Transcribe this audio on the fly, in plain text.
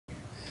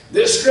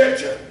this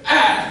scripture,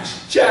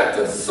 Acts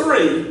chapter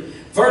 3,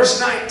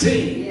 verse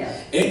 19.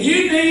 Yeah. And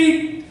you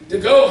need to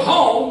go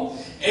home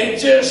and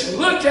just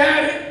look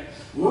at it,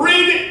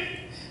 read it,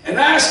 and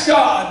ask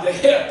God to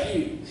help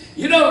you.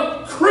 You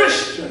know,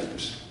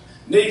 Christians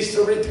needs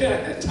to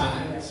repent at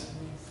times.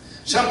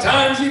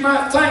 Sometimes you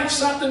might think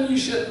something you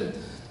shouldn't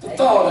have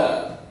thought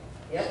of.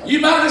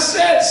 You might have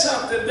said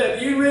something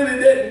that you really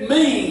didn't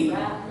mean.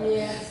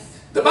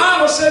 The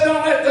Bible said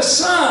don't let the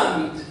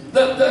sun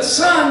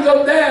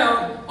go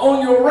down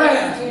on your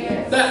wrath.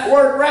 That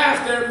word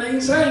wrath there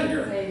means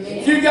anger.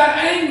 If you got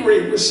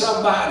angry with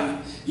somebody,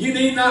 you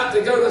need not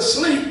to go to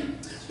sleep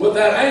with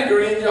that anger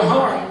in your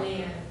heart.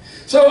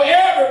 So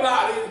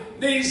everybody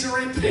needs to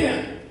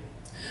repent.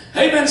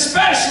 Amen.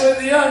 Especially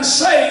the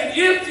unsaved,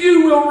 if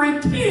you will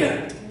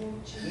repent.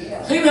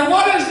 Amen.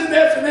 What is the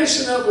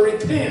definition of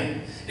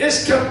repent?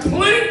 It's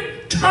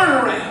complete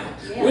turnaround.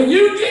 When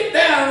you get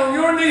down on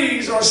your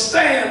knees or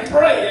stand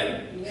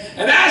praying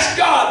and ask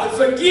God to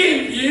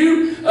forgive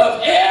you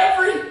of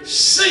every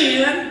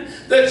sin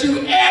that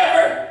you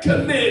ever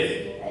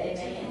committed.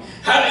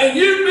 And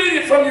you mean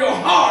it from your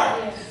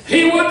heart,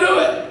 He will do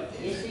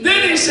it.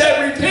 Then He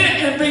said,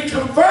 repent and be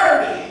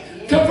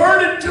converted.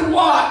 Converted to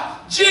what?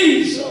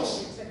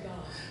 Jesus.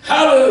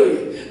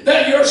 Hallelujah.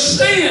 That your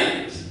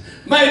sins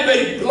may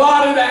be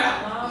blotted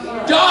out.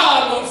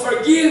 God will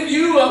forgive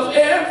you of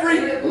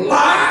every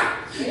lie.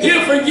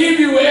 He'll forgive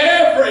you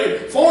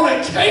every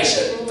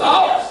fornication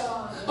thought,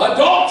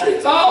 adultery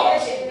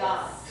thoughts,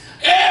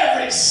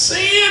 every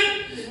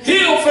sin.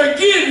 He'll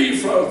forgive you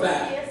for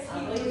that.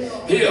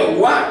 He'll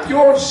wipe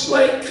your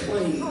slate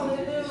clean.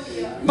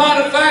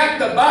 Matter of fact,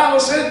 the Bible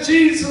said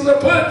Jesus will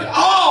put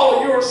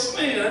all your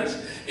sins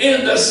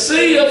in the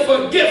sea of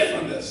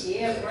forgiveness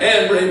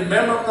and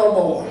remember no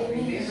more.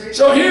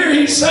 So here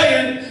He's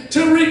saying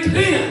to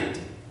repent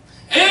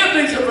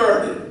and be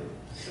converted.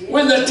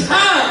 When the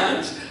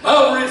times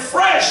of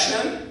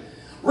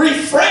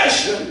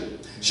refreshing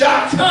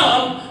shall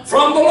come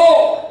from the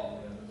Lord.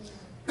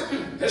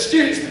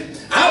 Excuse me.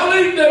 I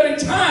believe there'll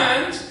be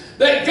times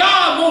that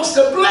God wants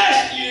to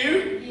bless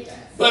you,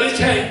 but He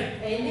can't.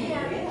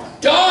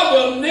 God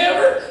will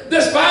never,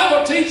 this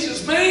Bible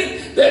teaches me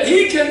that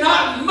He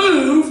cannot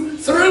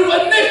move through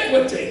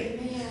iniquity.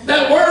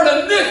 That word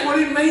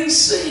iniquity means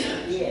sin.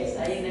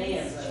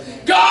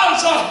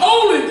 God's a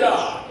holy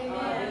God.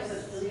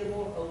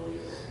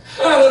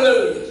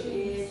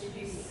 Hallelujah.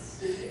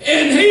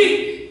 And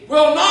He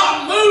will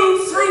not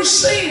move through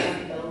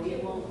sin.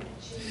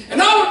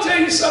 And I will tell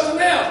you something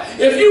else.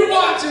 If you're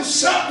watching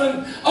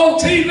something on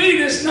TV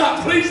that's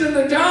not pleasing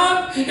to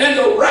God and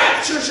the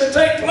rapture should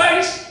take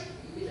place,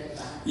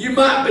 you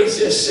might be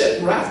just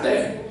sitting right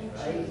there.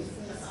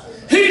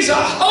 He's a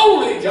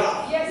holy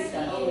God.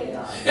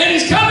 And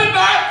He's coming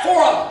back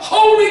for a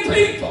holy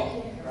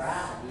people.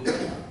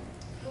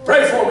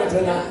 Pray for me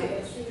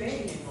tonight.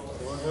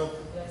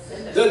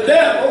 The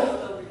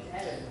devil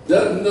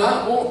does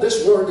not want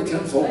this word to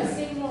come forward.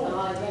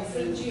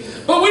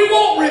 But we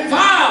want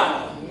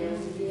revival.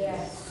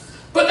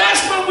 But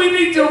that's when we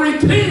need to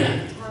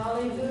repent.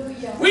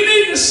 We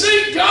need to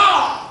seek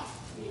God.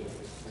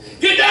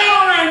 Get down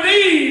on our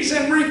knees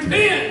and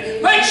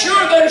repent. Make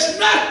sure there's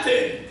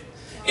nothing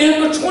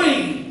in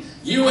between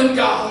you and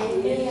God.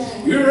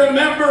 You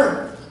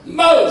remember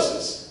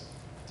Moses.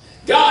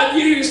 God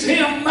used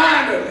him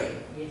mightily.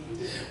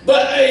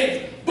 But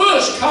a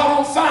bush caught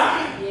on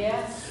fire.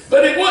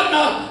 But it wasn't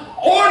an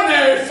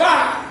ordinary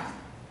fire.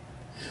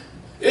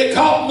 It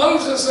caught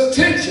Moses'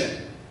 attention.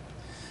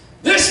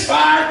 This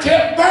fire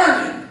kept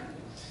burning.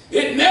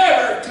 It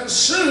never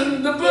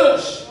consumed the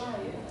bush.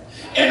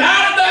 And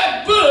out of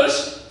that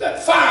bush,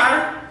 that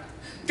fire,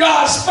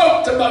 God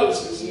spoke to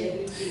Moses.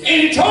 And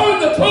He told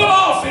him to pull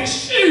off his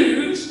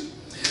shoes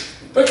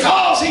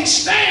because he's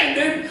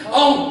standing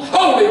on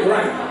holy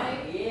ground.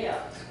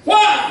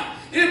 Why?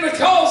 It's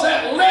because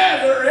that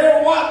leather,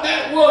 or what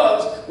that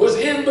was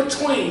in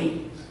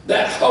between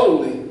that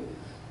holy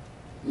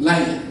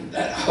land,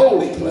 that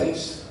holy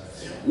place.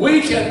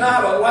 We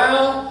cannot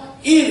allow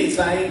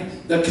anything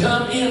to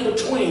come in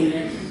between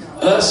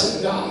us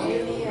and God.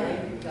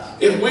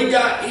 If we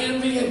got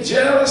envy and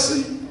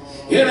jealousy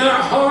in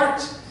our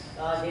hearts,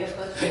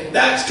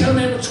 that's come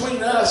in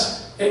between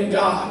us and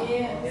God.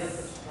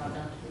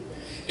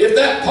 If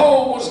that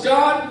pole was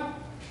God,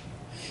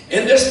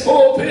 and this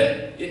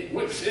pulpit,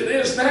 which it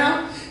is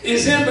now,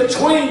 is in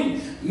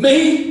between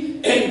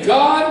me and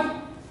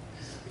God,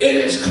 it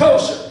is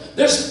closer.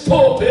 This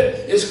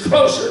pulpit is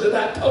closer to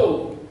that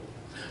pole.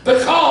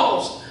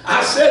 Because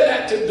I said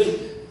that to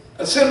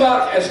be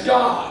symbolic as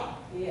God.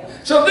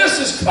 So this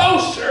is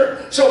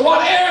closer. So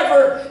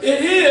whatever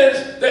it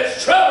is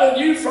that's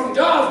troubling you from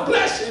God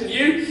blessing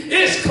you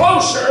is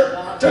closer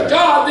to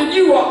God than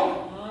you are.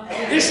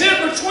 It's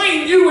in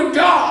between you and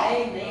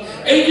God.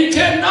 And you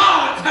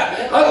cannot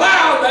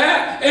allow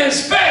that and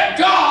expect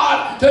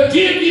God to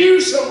give you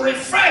some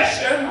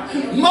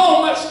refreshing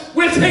moments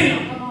with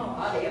Him.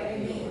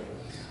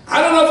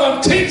 I don't know if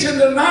I'm teaching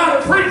tonight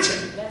or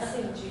preaching.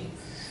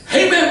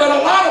 Amen. But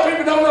a lot of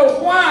people don't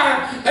know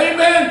why,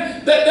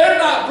 amen, that they're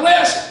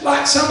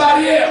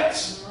somebody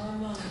else?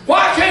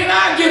 Why can't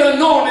I get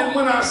anointed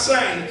when I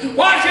sing?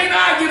 Why can't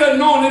I get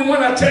anointed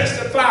when I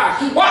testify?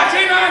 Why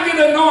can't I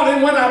get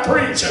anointed when I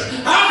preach?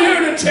 I'm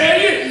here to tell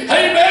you,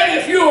 amen,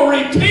 if you'll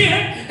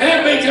repent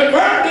and be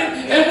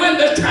converted, and when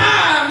the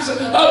times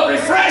of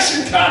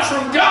refreshing comes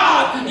from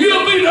God,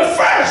 you'll be the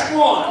first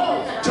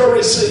one to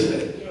receive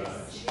it.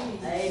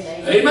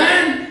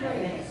 Amen?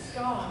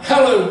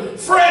 Hallelujah.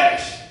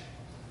 Fresh.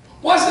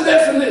 What's the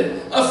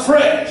definition of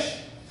fresh?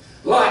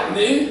 Like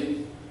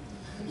new.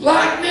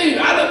 Like new.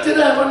 I looked it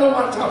up. I know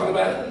what I'm talking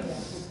about.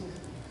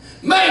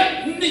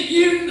 Make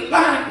you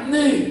like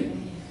new.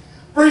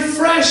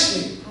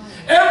 Refreshing.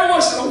 Every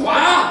once in a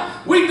while,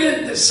 we've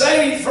been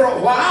saved for a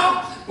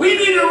while. We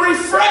need a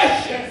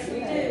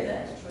refreshing.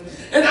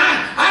 And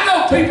I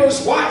know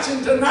people's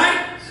watching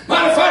tonight.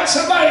 Matter of fact,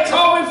 somebody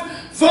called me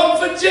from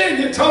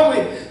Virginia, told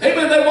me, hey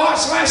man, they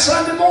watched last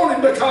Sunday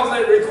morning because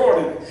they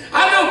recorded it.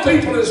 I know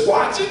people is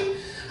watching.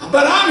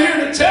 But I'm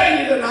here to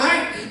tell you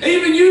tonight,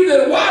 even you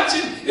that are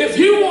watching, if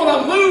you want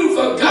a move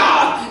of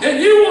God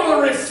and you want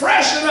a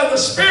refreshing of the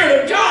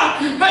Spirit of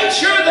God, make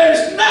sure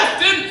there's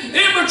nothing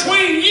in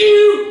between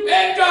you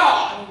and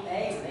God.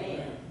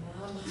 Amen.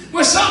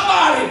 When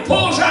somebody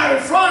pulls out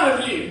in front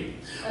of you,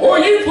 or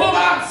you pull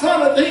out in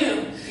front of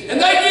them,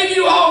 and they give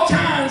you all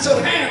kinds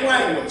of hand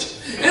language,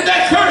 and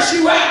they curse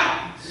you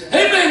out,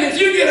 amen, if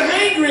you get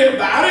angry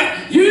about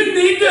it, you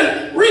need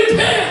to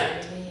repent.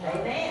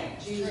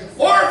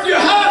 Or if your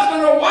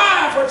husband or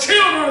wife or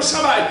children or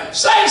somebody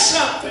say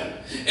something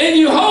and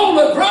you hold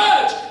a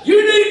grudge,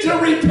 you need to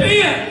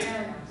repent.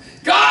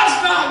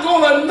 God's not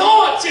going to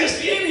anoint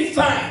just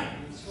anything.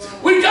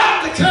 We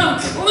got to come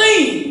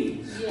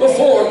clean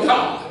before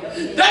God.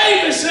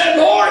 David said,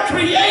 Lord,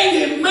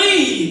 create in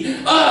me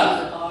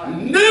a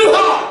new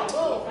heart.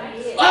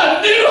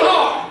 A new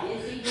heart.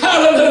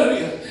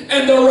 Hallelujah.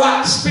 And the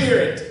right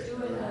spirit.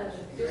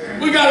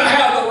 We got to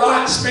have the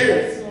right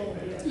spirit.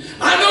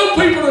 I know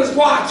people is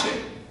watching.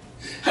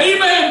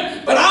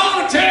 Amen. But I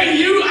want to tell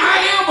you, I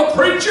am a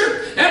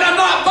preacher, and I'm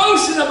not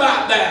boasting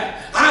about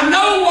that. I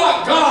know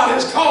what God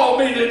has called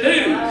me to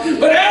do.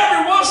 But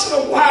every once in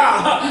a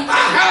while,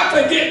 I have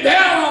to get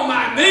down on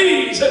my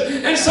knees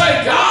and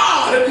say,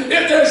 God,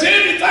 if there's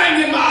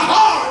anything in my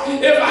heart,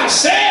 if I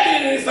said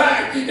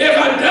anything, if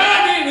I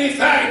done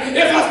anything,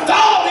 if I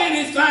thought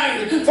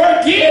anything,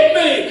 forgive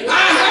me.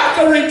 I have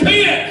to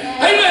repent.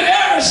 Amen.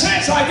 Ever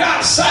since I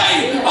got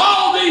saved,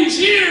 all these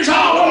years,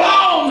 all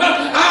along,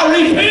 I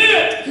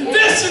repent.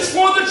 This is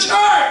for the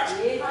church.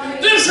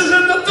 This is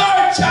in the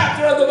 3rd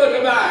chapter of the book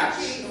of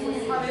Acts.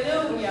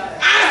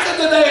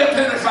 After the day of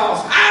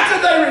Pentecost,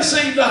 after they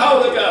received the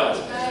Holy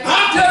Ghost.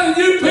 I'm telling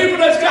you, people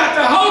that's got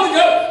the Holy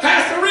Ghost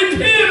has to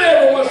repent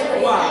every once in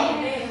a while.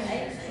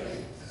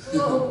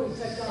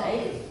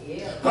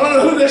 I don't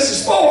know who this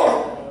is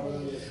for,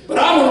 but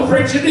I'm going to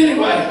preach it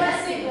anyway.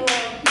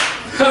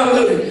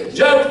 Hallelujah.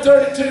 Job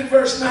 32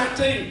 verse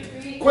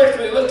 19.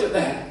 Quickly look at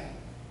that.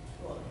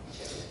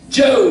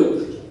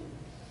 Job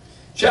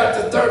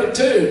chapter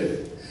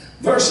 32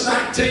 verse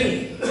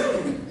 19.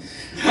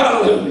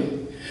 Hallelujah.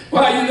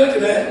 While you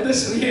looking at it,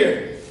 listen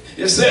here.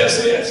 It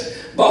says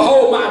this,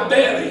 behold, my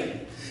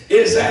belly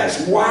is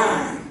as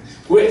wine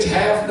which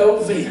have no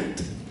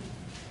vent.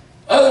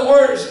 Other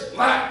words,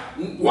 like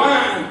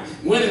wine,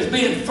 when it's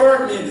being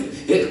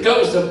fermented, it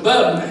goes to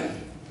bubbling.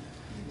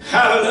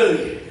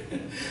 Hallelujah.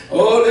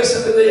 Oh,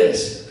 listen to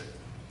this.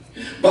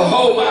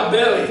 Behold, my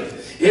belly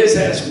is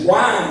as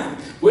wine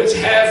which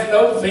have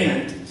no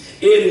vent.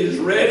 It is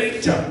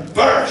ready to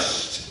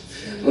burst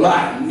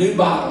like new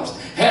bottles.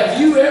 Have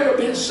you ever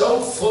been so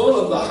full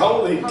of the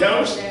Holy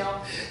Ghost,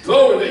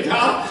 glory to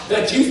God,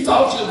 that you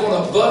thought you were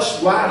going to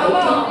bust wide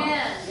open?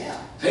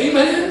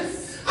 Amen.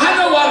 I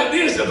know what it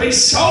is to be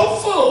so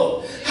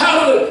full.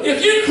 Hallelujah.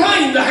 If you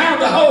claim to have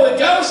the Holy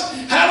Ghost,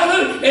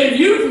 hallelujah, and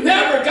you've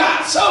never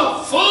got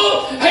so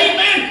full,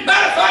 amen.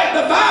 Matter of fact,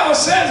 the Bible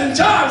says in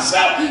John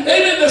 7,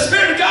 amen, the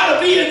Spirit of God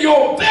will be in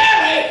your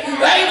belly,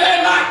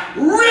 amen, like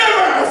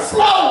river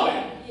flowing.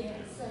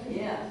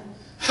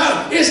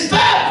 It's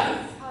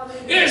bubbling.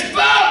 It's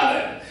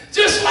bubbling.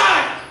 Just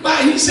like,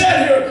 he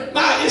said here,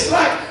 it's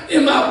like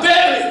in my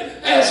belly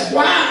as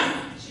wine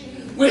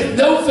with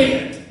no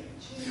vent.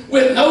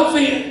 With no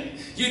vent.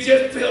 You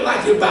just feel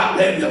like you're about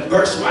ready to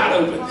burst wide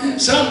open.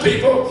 Some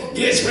people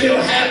get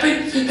real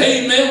happy,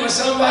 amen, when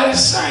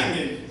somebody's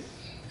singing.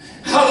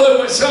 Hallelujah,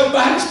 when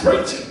somebody's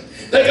preaching.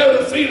 They go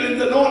to feeling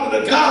the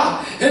anointing of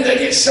God, and they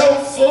get so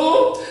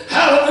full,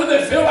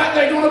 hallelujah, they feel like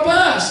they're going to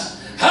bust.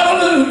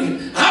 Hallelujah.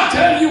 I'm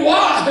telling you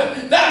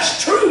what,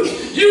 that's true.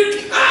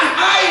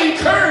 I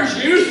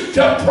encourage you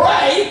to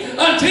pray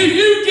until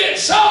you get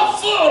so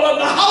full of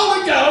the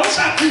Holy Ghost.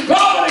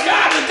 Glory to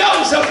God, it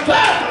goes to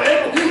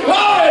bubbling.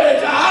 Glory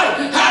to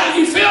God. How do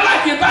you feel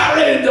like you're about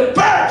ready to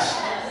burst?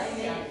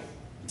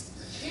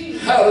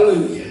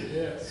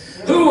 Hallelujah.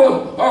 Who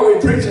are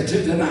we preaching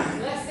to tonight?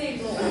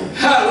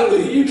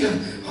 Hallelujah.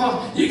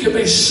 You can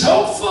be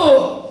so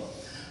full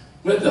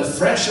with the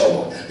fresh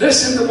oil.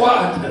 Listen to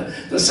what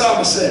the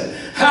psalmist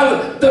said.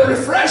 Hallelujah. The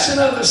refreshing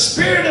of the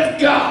Spirit of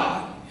God.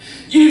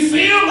 You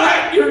feel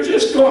like you're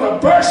just going to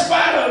burst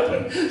wide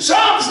open.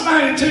 Psalms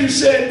 92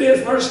 said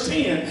this, verse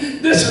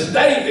 10. This is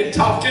David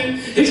talking.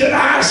 He said,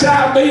 I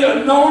shall be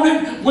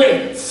anointed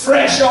with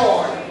fresh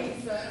oil.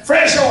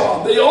 Fresh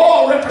oil. The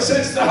oil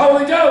represents the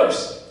Holy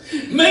Ghost.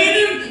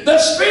 Meaning the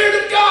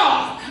Spirit of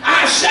God.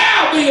 I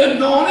shall be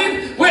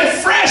anointed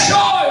with fresh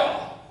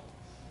oil.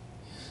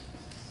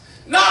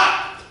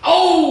 Not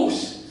old,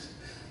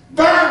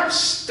 burnt,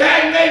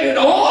 stagnated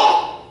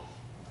oil,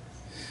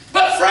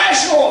 but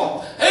fresh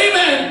oil.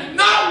 Amen.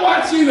 Not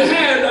what you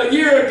had a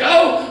year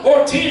ago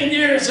or 10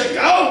 years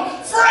ago.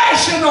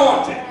 Fresh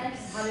anointing.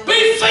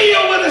 Be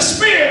filled with the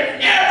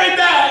Spirit every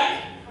day.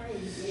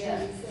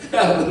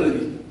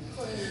 Hallelujah.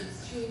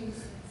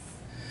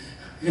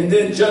 And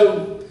then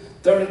Job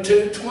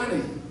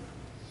 32:20.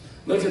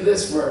 Look at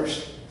this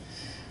verse.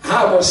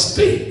 I will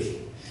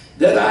speak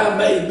that I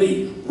may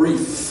be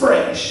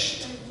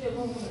refreshed.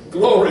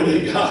 Glory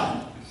to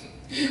God.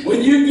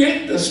 When you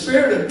get the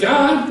Spirit of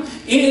God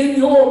in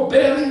your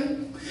belly,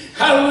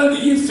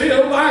 hallelujah, you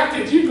feel like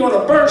if you're going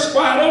to burst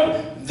wide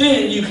open,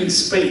 then you can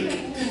speak.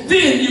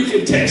 Then you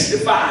can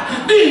testify.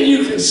 Then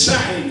you can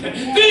sing.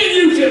 Then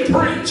you can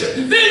preach.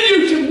 Then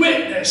you can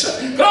witness.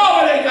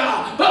 Glory to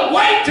God. But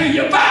wait till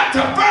you're about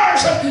to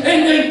burst and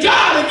then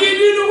God will give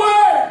you the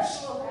words.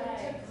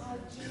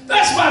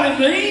 That's what it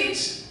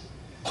means.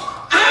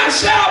 I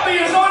shall be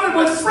anointed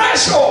with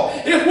fresh oil.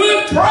 If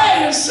we'll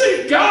pray and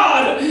seek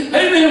God,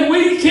 amen,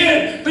 we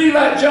can be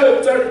like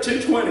Job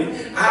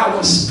 32:20. I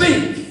will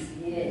speak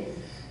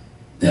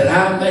that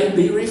I may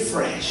be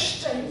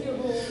refreshed.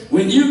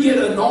 When you get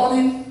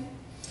anointed,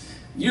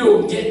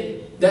 you'll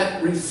get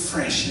that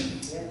refreshing.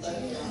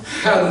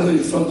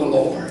 Hallelujah, from the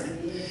Lord.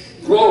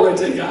 Glory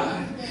to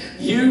God.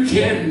 You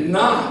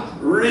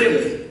cannot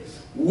really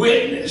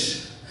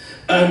witness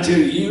until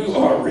you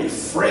are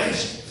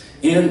refreshed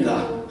in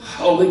the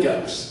Holy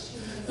Ghost,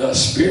 the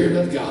Spirit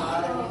of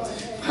God.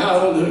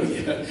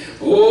 Hallelujah.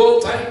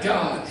 Oh, thank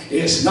God.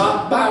 It's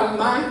not by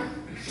might.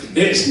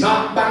 It's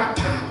not by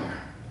power.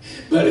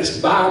 But it's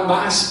by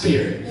my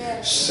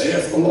Spirit,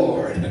 saith the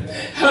Lord.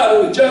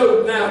 Hallelujah.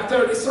 Job now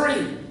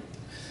 33.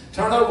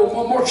 Turn over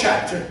one more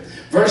chapter.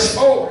 Verse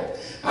 4.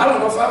 I don't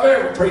know if I've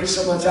ever preached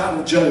so much out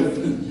of Job.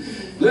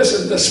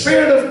 Listen, the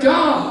Spirit of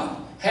God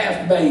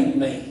hath made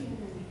me.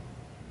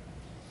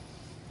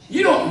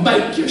 You don't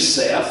make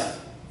yourself.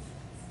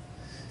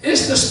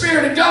 It's the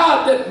Spirit of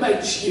God that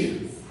makes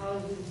you.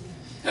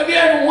 Have you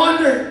ever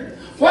wondered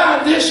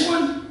why this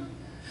one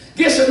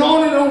gets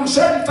anointed on a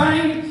certain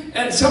thing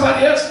and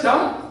somebody else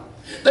don't?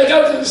 They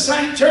go to the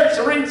same church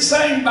to read the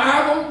same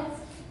Bible.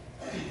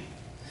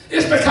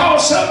 It's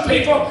because some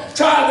people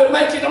try to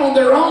make it on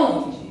their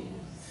own.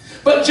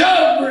 But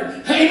Job,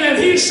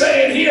 amen, he's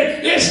saying here,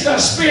 it's the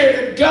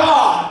Spirit of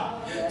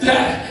God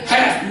that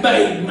hath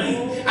made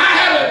me. I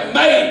haven't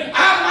made,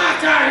 I'm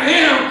like I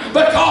am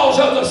because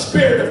of the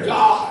Spirit of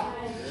God.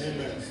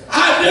 Amen.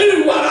 I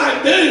do what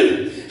I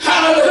do,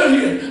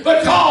 hallelujah,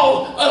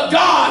 because of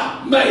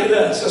God made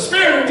us. The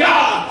Spirit of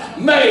God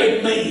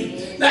made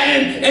me.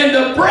 And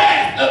the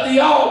breath of the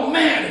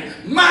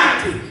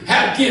Almighty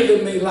have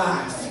given me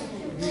life.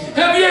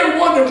 Have you ever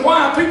wondered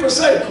why people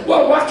say,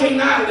 well, why can't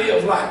I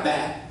live like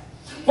that?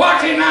 Why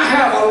can't I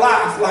have a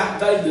life like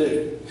they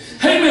do?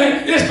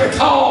 Amen. It's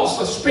because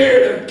the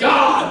Spirit of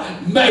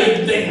God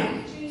made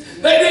them.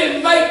 They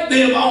didn't make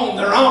them on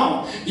their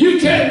own. You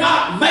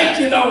cannot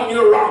make it on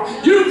your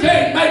own. You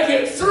can't make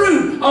it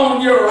through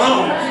on your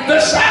own. The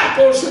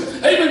disciples,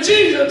 even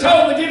Jesus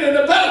told them to get in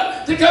the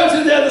boat to go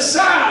to the other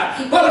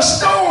side. But a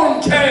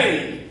storm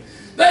came.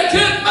 They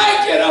couldn't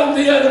make it on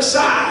the other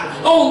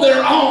side on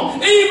their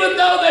own. Even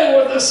though they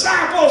were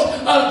disciples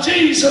of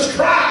Jesus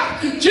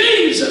Christ.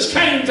 Jesus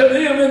came to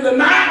them in the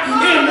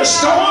night, in the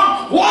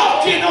storm,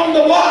 walking on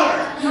the water.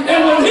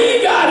 And when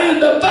he got in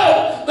the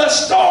boat, the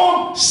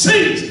storm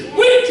ceased.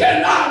 We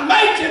cannot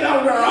make it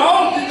on our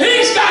own.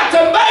 He's got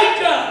to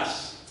make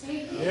us.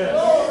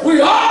 Yes. We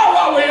are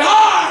what we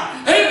are.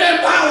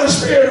 Amen. By the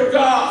Spirit of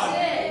God.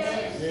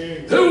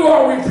 Yes. Who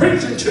are we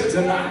preaching to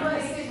tonight?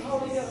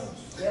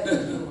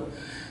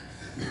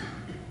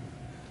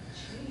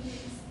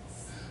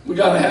 We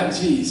got to have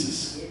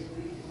Jesus.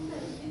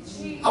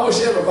 I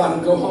wish everybody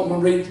would go home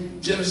and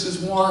read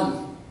Genesis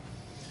 1.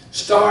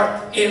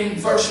 Start in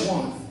verse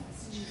 1.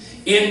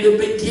 In the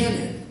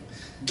beginning,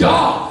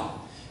 God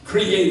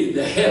created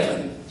the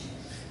heaven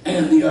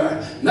and the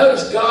earth.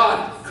 Notice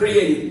God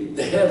created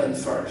the heaven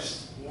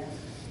first,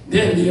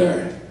 then the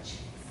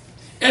earth.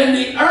 And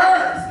the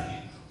earth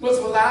was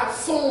without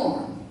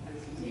form.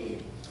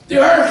 The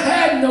earth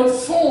had no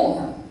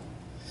form.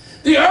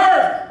 The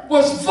earth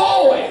was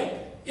void.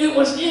 It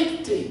was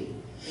empty.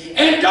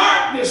 And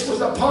darkness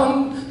was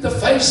upon the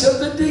face of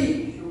the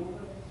deep.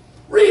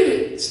 Read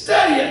it.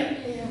 Study it.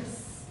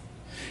 Yes.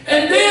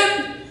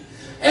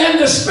 And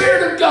the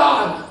Spirit of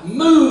God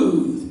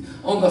moved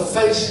on the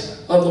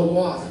face of the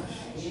waters.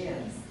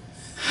 Yes.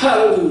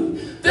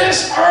 Hallelujah.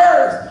 This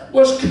earth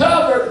was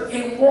covered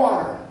in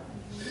water.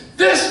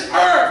 This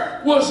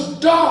earth was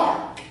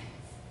dark.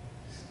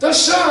 The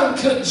sun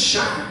couldn't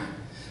shine.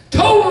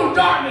 Total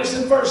darkness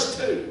in verse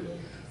 2.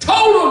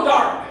 Total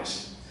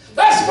darkness.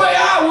 That's the way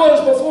I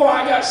was before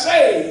I got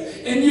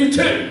saved, and you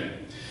too.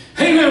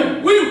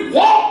 Amen. We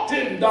walked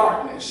in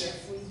darkness.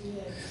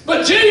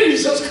 But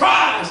Jesus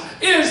Christ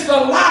is the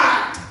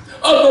light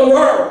of the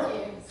world.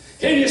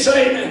 Can you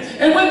say amen?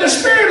 And when the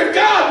Spirit of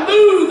God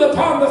moved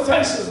upon the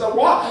face of the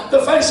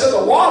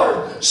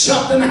water,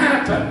 something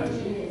happened.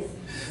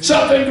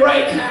 Something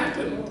great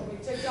happened.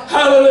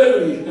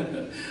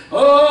 Hallelujah.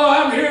 Oh,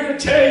 I'm here to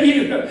tell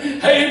you,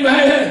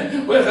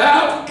 amen,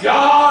 without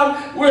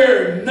God,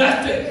 we're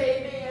nothing.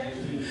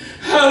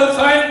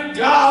 Thank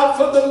God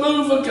for the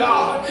move of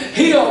God.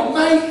 He'll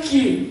make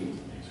you.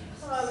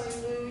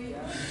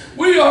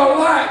 We are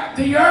like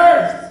the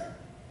earth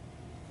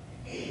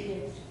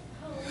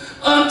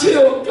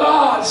until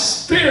God's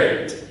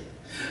Spirit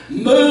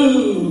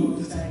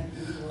moves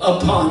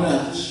upon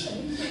us.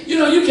 You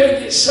know, you can't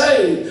get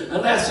saved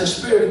unless the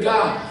Spirit of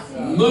God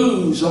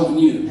moves on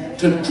you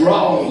to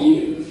draw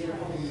you.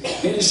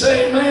 Can you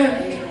say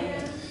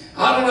amen?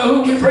 I don't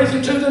know who we're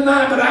preaching to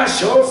tonight, but I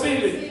sure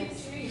feel it.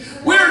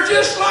 We're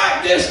just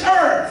like this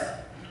earth.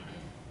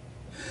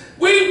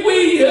 We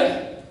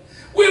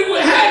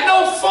had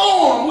no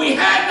form. We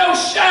had no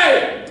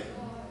shape.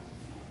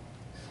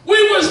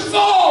 We was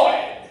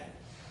void.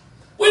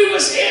 We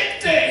was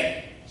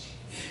empty.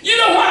 You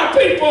know why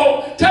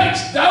people take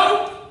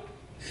dope?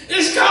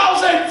 It's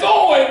because they're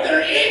void.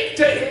 They're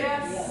empty.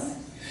 Yes.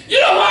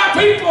 You know why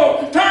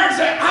people turn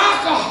to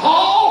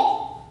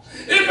alcohol?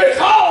 It's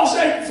because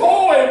they're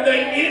void.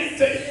 They're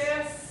empty.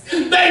 Yes.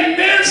 They're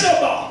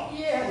miserable.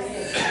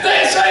 Yes.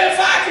 They say, if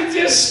I could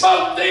just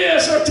smoke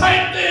this or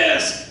take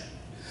this,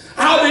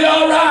 I'll be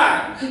all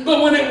right.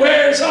 But when it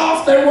wears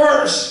off, they're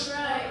worse.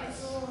 Right.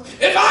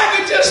 If I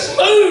could just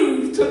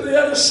move to the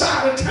other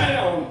side of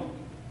town,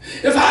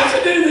 if I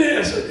could do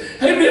this,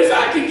 maybe if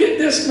I could get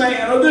this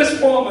man or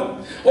this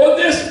woman or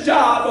this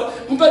job,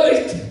 but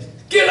they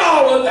get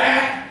all of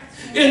that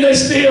and they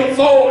still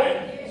void.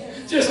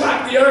 Just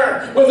like the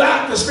earth,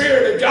 without the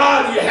Spirit of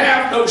God, you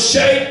have no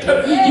shape.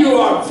 You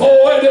are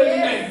void,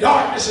 and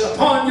darkness is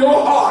upon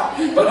your heart.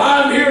 But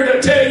I'm here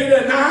to tell you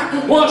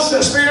tonight, once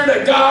the Spirit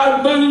of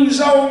God moves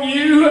on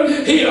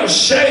you, He'll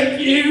shape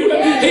you.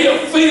 He'll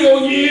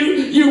fill you.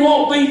 You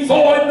won't be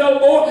void no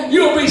more.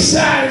 You'll be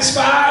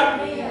satisfied.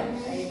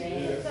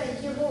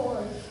 Thank you,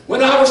 Lord.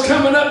 When I was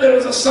coming up, there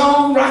was a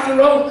song, rock and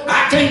roll.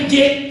 I can't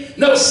get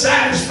no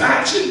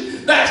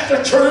satisfaction. That's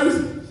the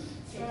truth.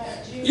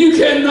 You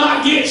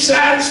cannot get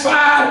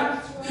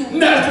satisfied.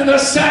 Nothing will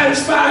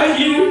satisfy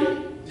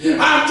you.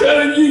 I'm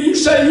telling you, you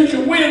say you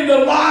can win the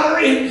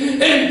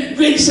lottery and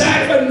be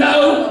satisfied.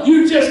 No,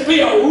 you just be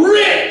a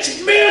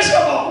rich,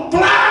 miserable,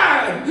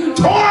 blind,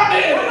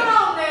 tormented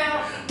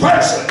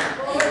person.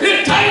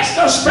 It takes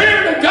the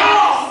Spirit of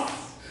God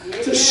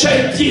to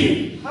shake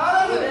you,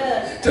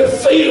 to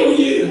fill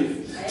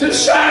you, to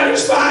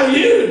satisfy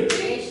you.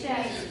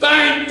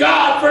 Thank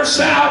God for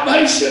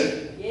salvation.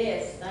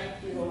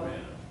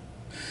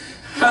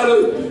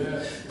 Hallelujah.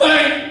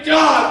 Thank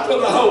God for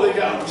the Holy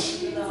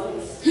Ghost.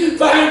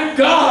 Thank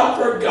God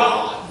for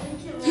God.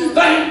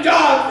 Thank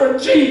God for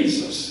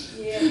Jesus.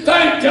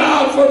 Thank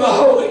God for the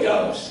Holy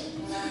Ghost.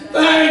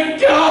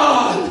 Thank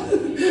God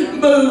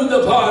moved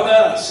upon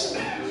us.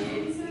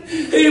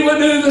 He will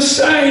do the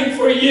same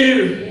for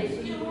you.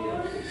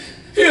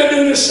 He'll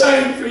do the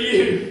same for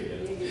you.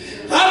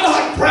 I'm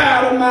not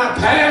proud of my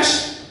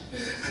past.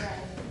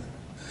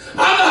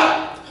 I'm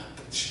not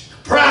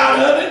proud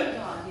of it.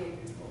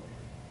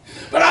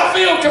 But I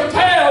feel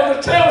compelled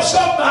to tell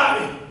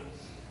somebody,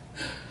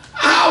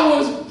 I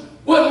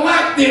wasn't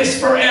like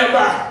this forever.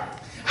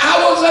 I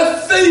was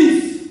a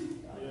thief.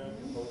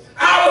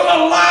 I was a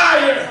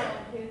liar.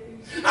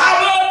 I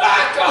loved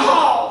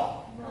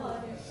alcohol.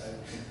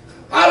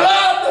 I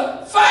loved the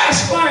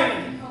fast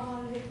lane.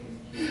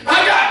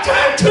 I got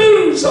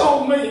tattoos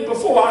on me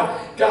before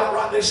I got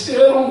right. They're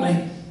still on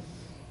me.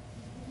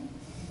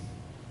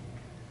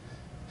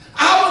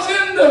 I was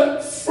in the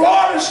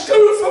Florida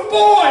School for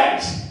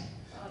Boys.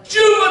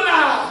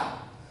 Juvenile,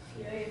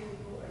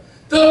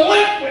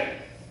 delinquent.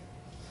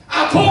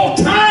 I pulled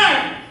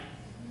time,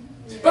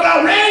 but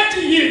I ran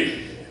to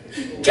you.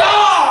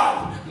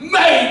 God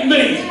made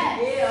me.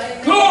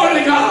 Glory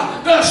to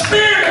God. The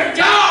Spirit of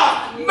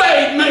God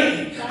made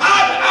me.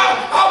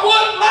 I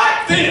wasn't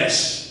like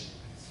this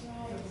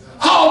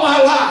all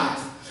my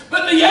life.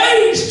 But the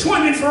age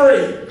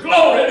 23,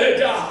 glory to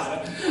God.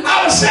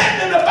 I was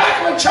sitting in the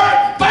back of a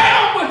church,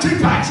 bound with 2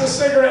 packs of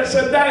cigarettes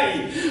a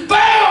day,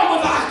 bound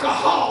with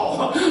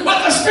alcohol.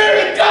 But the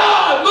Spirit of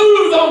God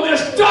moved on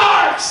this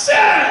dark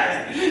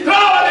center.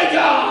 Glory to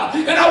God.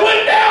 And I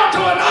went down to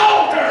an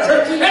altar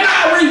and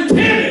I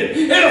repented.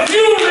 And if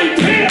you will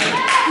repent,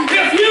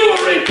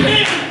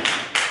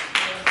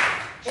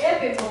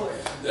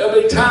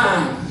 there'll be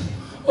time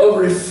of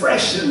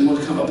refreshing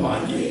will come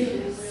upon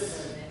you.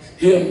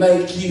 He'll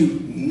make you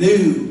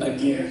new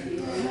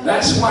again.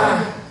 That's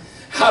why,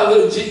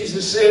 hallelujah,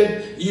 Jesus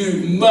said,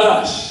 you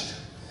must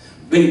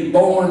be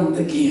born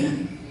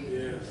again.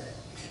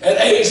 At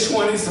age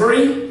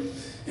 23,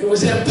 It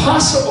was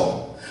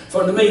impossible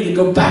for me to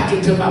go back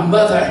into my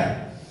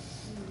mother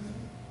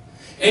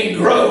and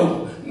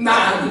grow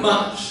 9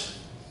 months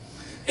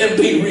and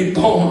be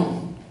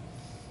reborn.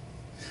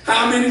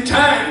 How many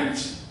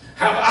times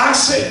have I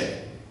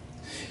said,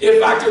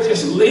 if I could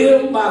just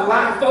live my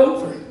life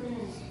over?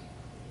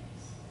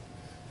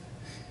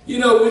 You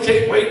know, we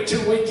can't wait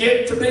till we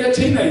get to be a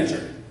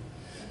teenager.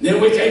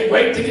 Then we can't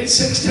wait to get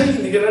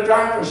 16 to get a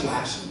driver's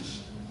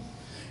license.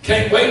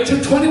 Can't wait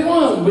till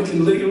 21. We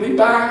can legally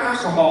buy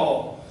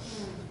alcohol.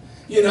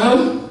 You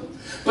know?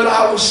 But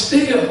I was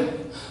still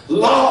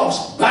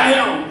lost,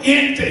 bound,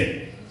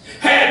 empty.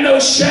 Had no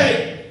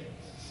shape.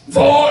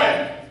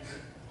 Void.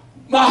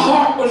 My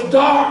heart was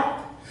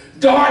dark.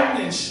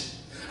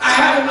 Darkness. I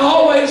haven't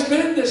always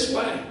been this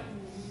way.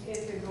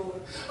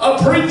 A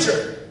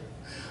preacher.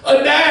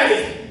 A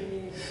daddy.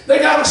 They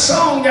got a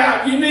song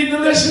out you need to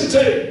listen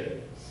to.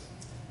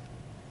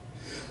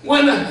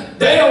 When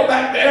Dale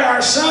back there,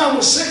 our son,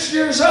 was 6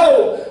 years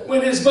old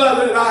when his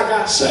mother and I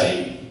got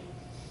saved.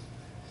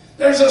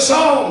 There's a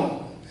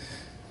song.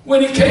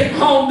 When he came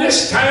home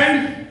this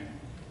time,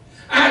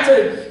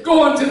 after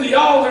going to the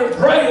altar and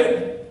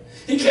praying,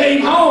 he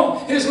came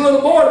home. His little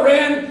boy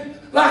ran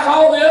like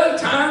all the other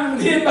times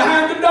and hid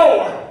behind the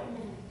door.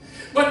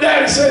 But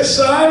Daddy says,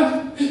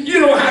 son,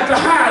 you don't have to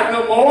hide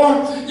no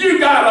more. You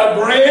got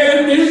a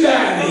brand new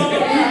daddy.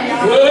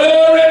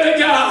 Glory to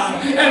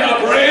God. And a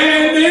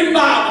brand new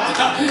mama.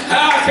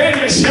 How can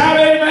you shout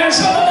amen?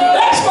 So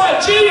that's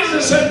what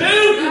Jesus will do.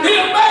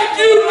 He'll make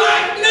you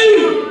like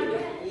new.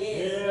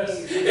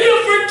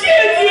 He'll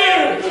forgive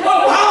you of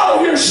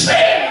all your sins.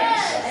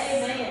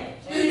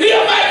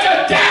 He'll make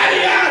a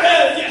daddy out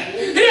of you.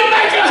 He'll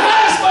make a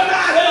husband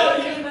out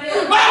of you.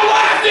 My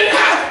wife didn't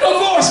have to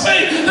divorce me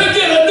to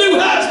get a new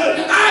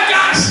husband. I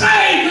got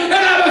saved and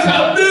I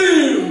become new.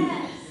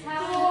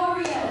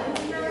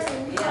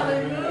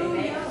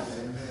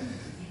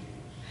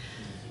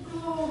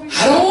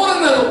 I don't want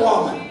another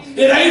woman.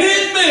 It ain't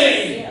in me.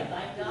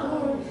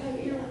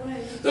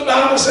 The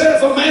Bible said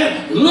if a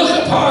man look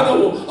upon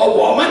a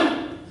woman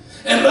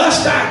and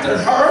lust after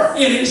her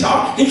in his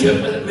heart, he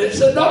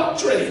commits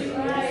adultery.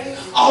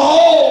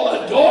 All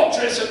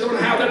adulteresses are going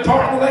to have their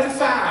part in the lake of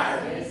fire.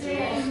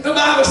 The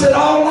Bible said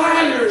all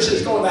liars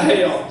is going to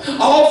hell.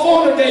 All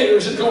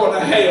fornicators are going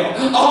to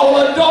hell. All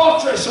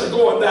adulteresses are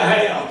going to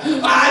hell.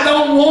 I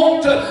don't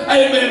want to,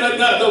 amen,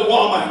 another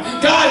woman.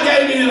 God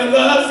gave me the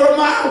love for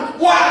my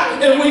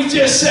wife, and we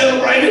just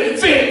celebrated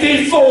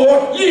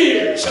 54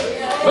 years.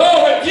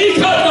 Oh,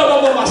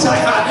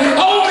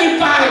 only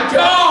by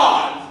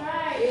God.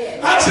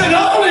 I said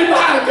only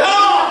by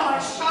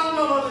God.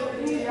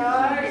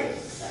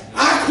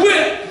 I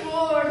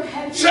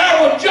quit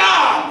several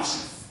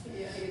jobs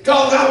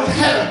because I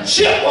had a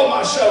chip on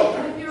my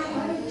shoulder.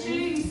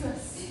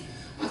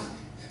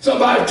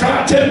 Somebody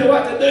try to tell me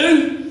what to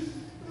do.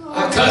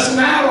 I cuss them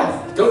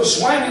out or go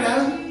swinging at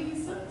them.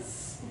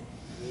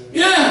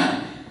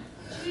 Yeah.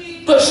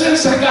 But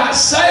since I got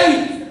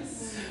saved,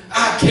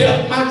 I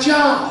kept my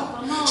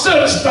job. Instead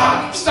of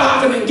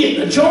stopping and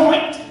getting a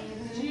joint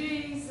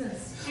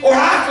or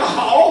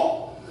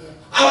alcohol,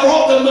 I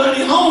brought the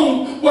money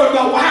home where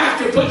my wife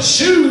could put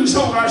shoes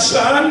on our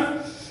son.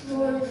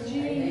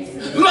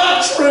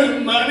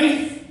 Lunchroom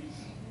money.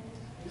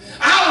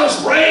 I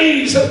was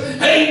raised,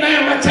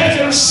 amen, by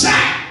taking a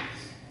sack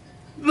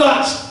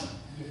lunch.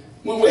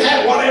 When we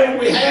had whatever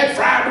we had,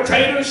 fried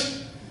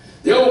potatoes,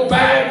 the old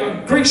bag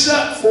would grease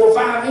up 4 or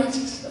 5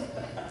 inches.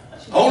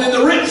 Only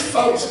the rich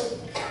folks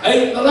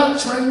ate in the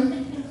lunchroom.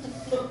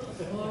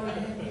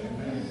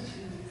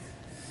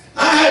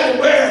 I had to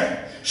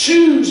wear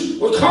shoes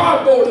with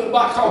cardboard in the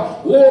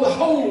bottom, wore the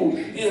hole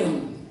in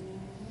them.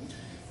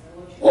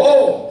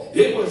 Oh,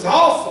 it was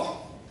awful.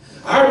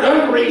 Our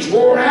dungarees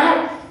wore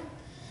out.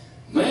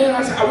 Man,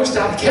 I wish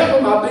I'd kept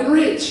them. I've been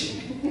rich.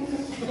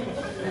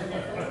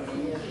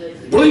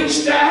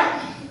 Bleached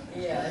out.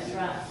 Yeah, that's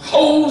right.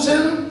 Holes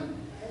in them.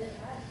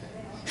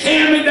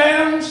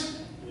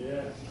 Hand-me-downs.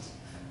 Yeah.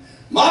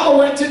 Mama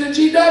went to the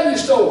GW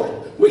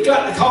store. We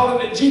got to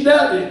calling it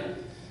GW.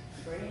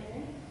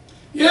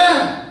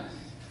 Yeah.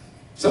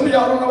 Some of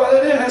y'all don't know what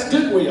that is. That's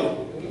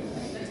Goodwill.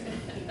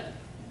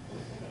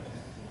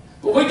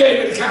 But we gave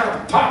it a kind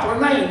of popular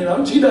name, you know,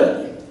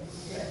 GW.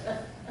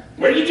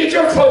 Where do you get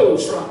your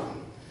clothes from?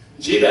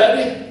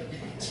 GW.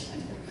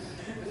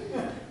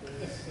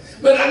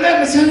 But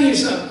let me tell you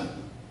something.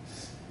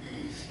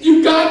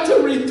 You got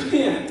to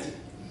repent.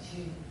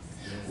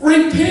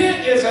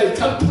 Repent is a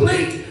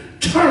complete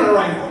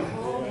turnaround.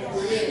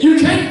 You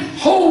can't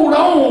hold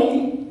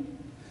on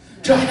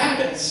to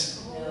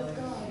habits.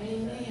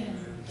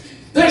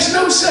 There's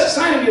no such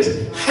thing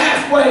as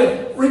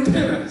halfway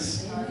repentance.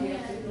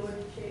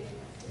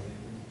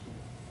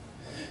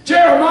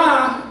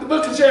 Jeremiah, the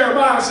book of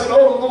Jeremiah said,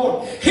 "Oh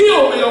Lord,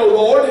 heal me, O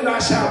Lord, and I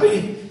shall be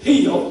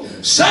healed.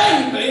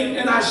 Save me,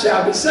 and I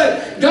shall be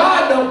saved."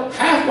 God don't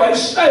halfway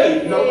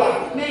save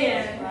nobody.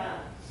 Amen.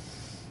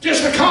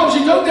 Just because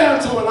you go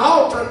down to an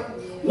altar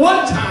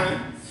one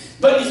time,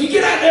 but if you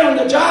get out there on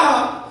the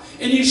job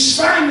and you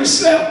find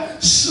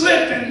yourself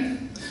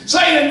slipping,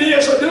 saying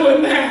this or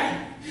doing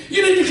that.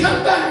 You need to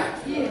come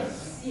back.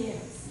 Yes,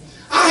 yes.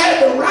 I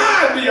had to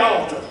ride the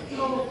altar.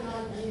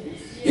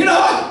 You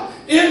know,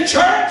 in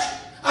church,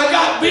 I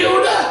got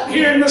built up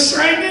here in the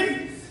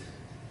singing.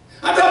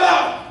 I'm talking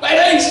about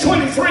at age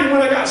 23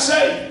 when I got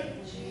saved.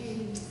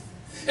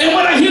 And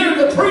when I hear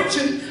the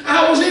preaching,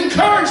 I was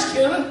encouraged,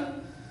 Kenneth.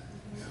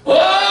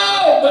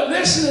 Oh, but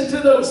listening to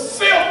those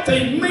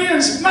filthy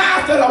men's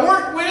mouth that I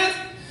worked with,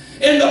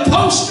 and the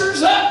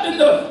posters up in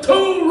the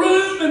pool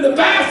room, in the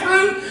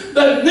bathroom,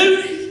 the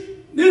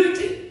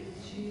nudity.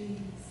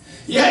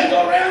 You had to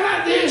go around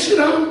like this, you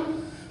know.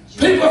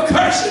 People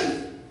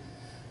cursing,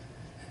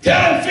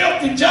 telling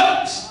filthy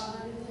jokes.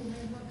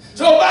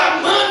 So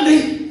by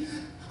Monday,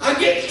 I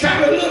get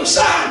kind of a little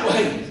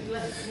sideways.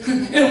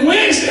 And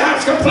Wednesday, I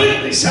was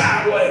completely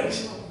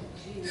sideways.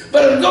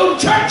 But I'd go to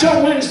church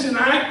on Wednesday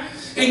night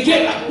and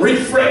get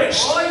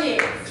refreshed. Oh,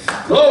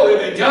 yeah.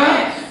 Glory to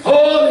God.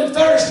 Oh, and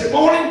Thursday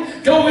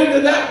morning, go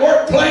into that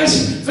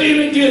workplace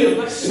feeling good.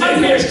 And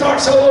then here it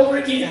starts all over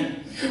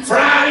again.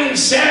 Friday and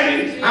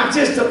Saturday, I'm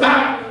just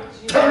about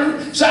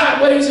turned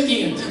sideways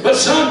again. But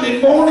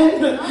Sunday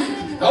morning,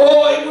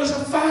 oh, it was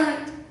a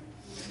fight.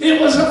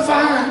 It was a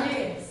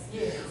fight.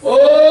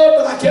 Oh,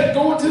 but I kept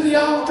going to the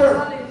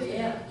altar.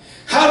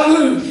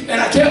 Hallelujah.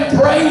 And I kept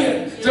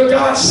praying till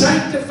God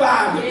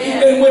sanctified me.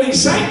 And when He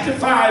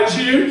sanctifies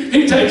you,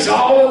 He takes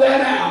all of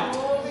that out.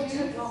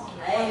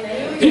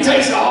 He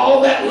takes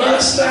all that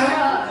lust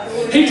out.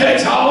 He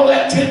takes all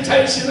that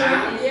temptation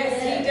out.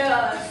 Yes, He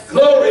does.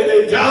 Glory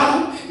to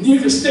God. You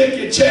can stick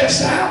your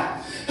chest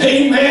out.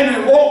 Amen.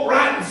 And walk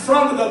right in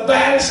front of the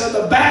baddest of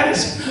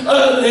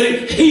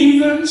the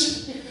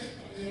heathens.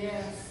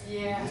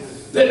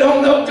 Yes. That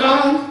don't know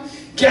God.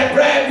 Can't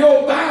grab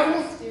your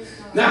Bible.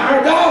 Now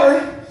our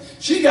daughter,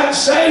 she got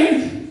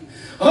saved.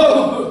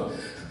 Oh,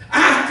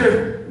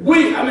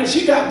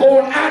 she got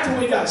born after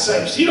we got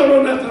saved. She don't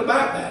know nothing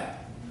about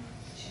that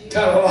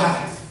kind of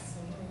life.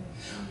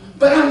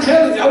 But I'm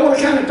telling you, I want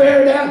to kind of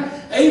bear down.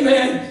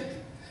 Amen.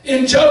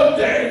 In Job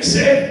there, he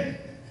said,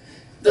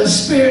 the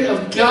Spirit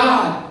of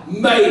God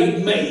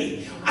made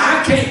me.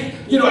 I can't,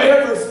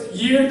 every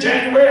year,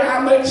 January, I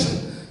make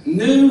some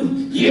New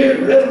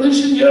Year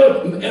resolution,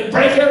 and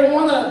break every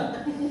one of them.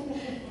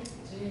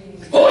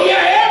 Oh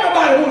yeah,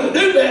 everybody want to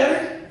do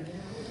better.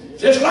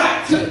 Just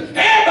like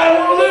everybody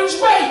want to lose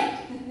weight.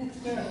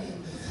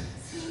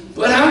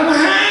 But I don't know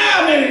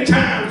how many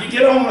times you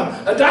get on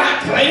a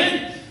diet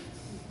plan,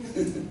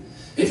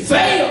 it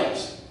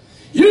fails.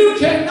 You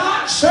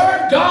cannot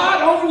serve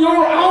God on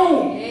your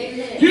own.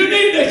 Amen. You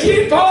need to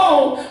keep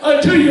on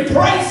until you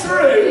pray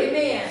through.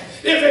 Amen.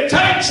 If it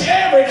takes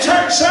every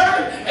church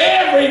service,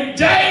 every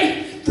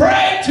day,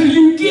 pray till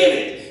you get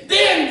it.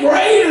 Then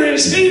greater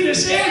is He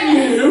that's in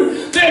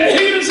you than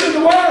he that's in the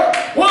world.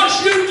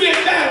 Once you get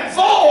that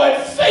void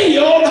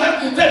filled,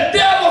 the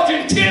devil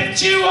can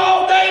tempt you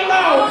all day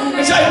long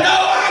and say, no,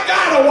 I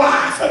got a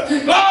wife.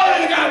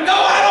 Glory to God. No,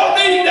 I don't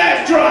need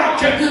that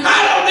drunk. I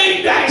don't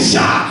need that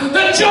shot.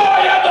 The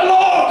joy of the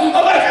Lord,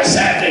 like a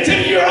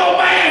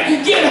 72-year-old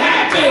man, get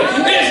happy.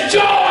 It's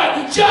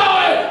joy,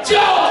 joy,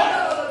 joy.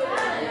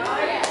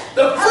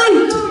 The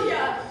fruit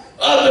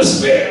of the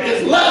Spirit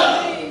is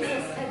love.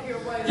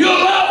 You'll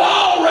love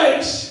all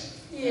race.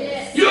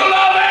 Yes. You'll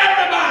love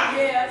everybody.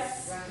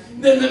 Yes.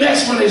 Then the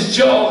next one is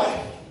joy.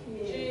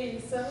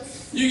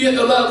 Jesus. You get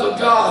the love of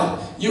God,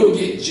 you'll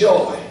get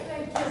joy.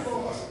 Thank you,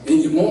 Lord.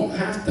 And you won't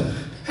have to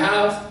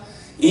have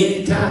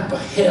any type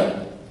of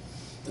help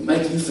to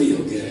make you feel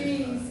good.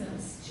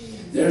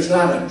 Jesus. There's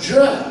not a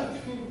drug.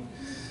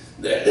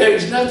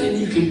 There's nothing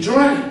you can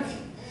drink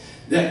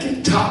that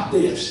can top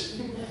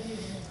this.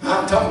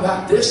 I'm talking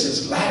about this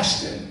is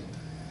lasting.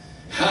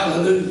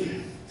 Hallelujah.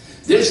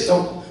 This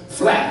don't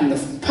flatten the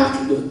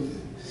pocketbook.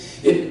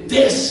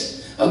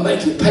 This will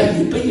make you pay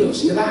your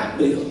bills, your light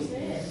bills,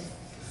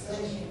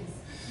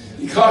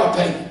 your car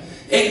payment.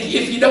 And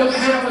if you don't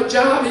have a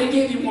job, He'll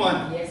give you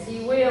one. Yes, He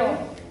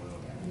will.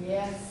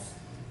 Yes.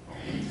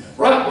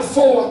 Right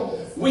before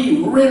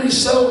we really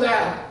sold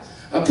out,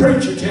 a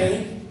preacher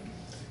came,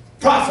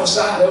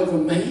 prophesied over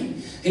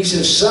me. He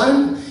said,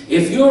 son,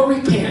 if you'll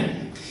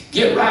repent,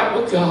 get right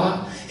with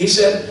God. He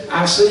said,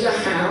 I see a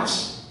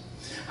house.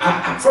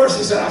 First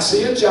he said, I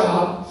see a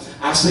job,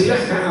 I see a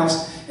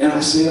house, and I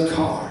see a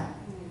car.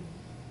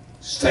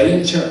 Stay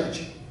in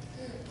church.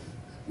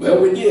 Well,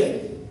 we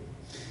did.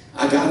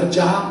 I got a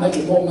job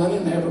making more money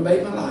than I ever made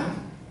in my life.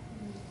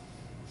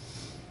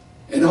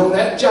 And on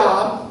that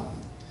job,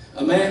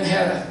 a man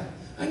had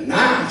a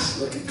nice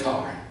looking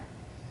car.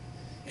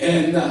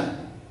 And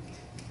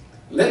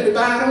let me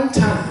buy it on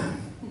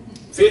time.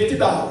 $50,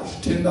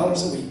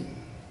 $10 a week.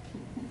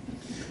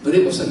 But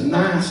it was a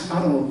nice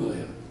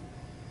automobile.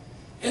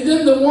 And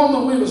then the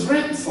woman we was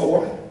renting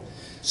for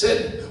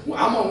said,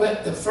 well, I'm going to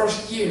let the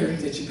first year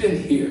that you've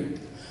been here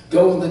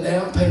go on the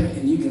down payment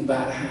and you can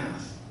buy the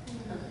house.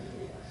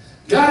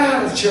 Got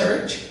out of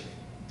church.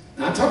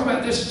 Now I'm talking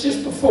about this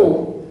just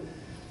before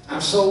I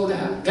sold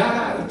out. Got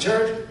out of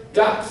church,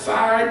 got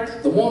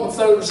fired. The woman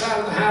threw us out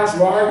of the house,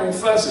 we're arguing,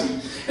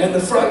 fussing. and the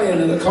front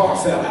end of the car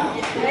fell out.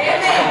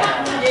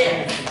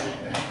 Amen.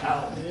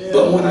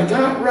 But when I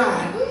got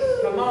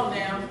right, Come on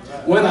now.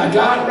 when I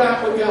got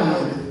right with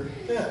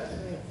God,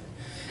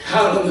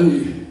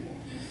 hallelujah,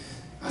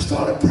 I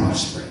started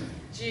prospering.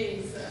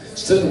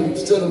 Jesus.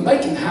 Instead of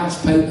making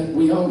house payment,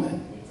 we own it.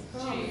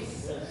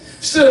 Jesus.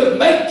 Instead of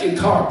making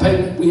car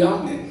payment, we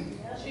own it.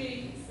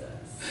 Jesus.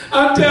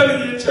 I'm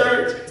telling you,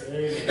 church,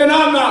 and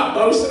I'm not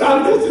boasting,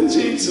 I'm lifting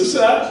Jesus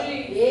up.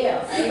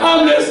 Yes.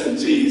 I'm lifting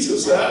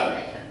Jesus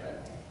up.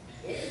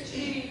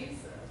 Jesus.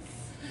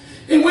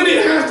 And we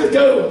didn't have to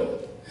go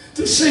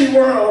to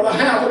SeaWorld to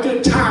have a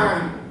good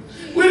time.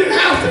 We didn't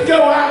have to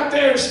go out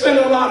there and spend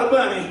a lot of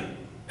money.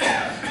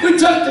 We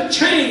took the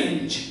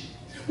change.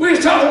 We were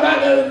talking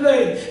about the other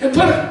day, and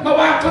my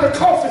wife put a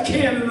coffee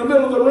can in the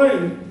middle of the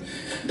room.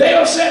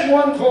 Dale sat in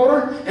one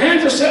corner,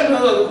 Angela sat in the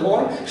other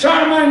corner,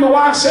 Charmaine, my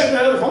wife, sat in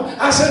the other corner.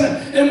 I sat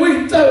in, and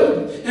we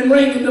threw and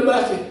ring in the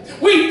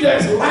bucket. We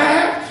just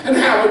laugh and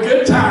have a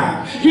good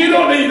time. You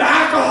don't need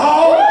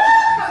alcohol.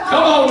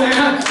 Come on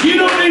now. You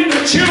don't need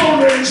the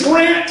children's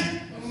rent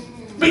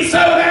be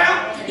thrown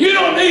out. You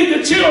don't need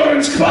the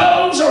children's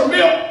clothes or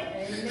milk.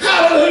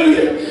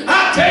 Hallelujah.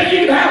 I tell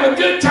you, you'd have a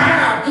good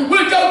time.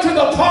 We'd go to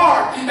the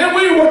park and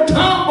we would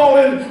tumble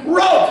and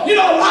roll. You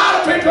know, a lot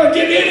of people would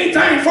give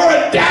anything for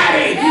a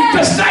daddy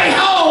to stay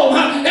home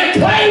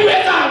and play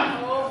with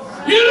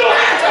them. You don't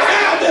have to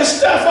have this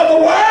stuff of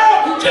the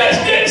world.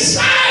 Just get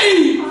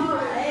saved.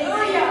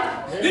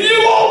 And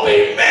you won't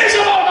be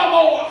miserable no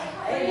more.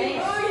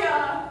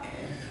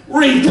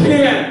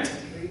 Repent.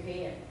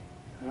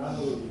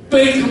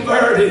 Be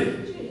converted.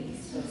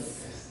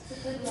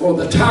 For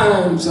the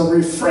times of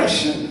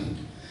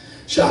refreshing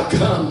shall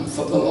come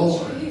for the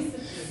Lord.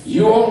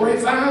 You want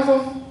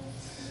revival?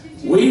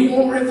 We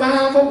want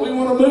revival. We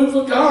want to move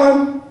with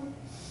God.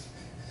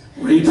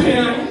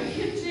 Repent.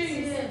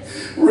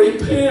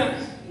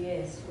 Repent.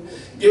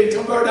 Get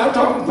converted. I'm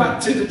talking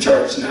about to the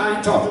church now. I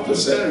ain't talking to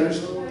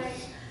sinners.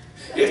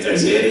 If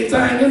there's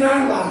anything in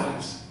our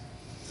lives,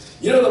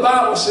 you know, the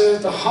Bible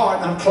says the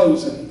heart, I'm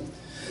closing.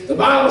 The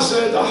Bible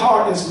says the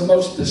heart is the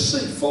most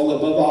deceitful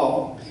above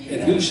all.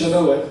 And who shall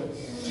know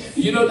it?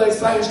 You know those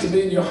things can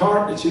be in your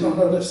heart that you don't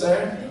know that's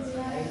there?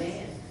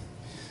 Amen.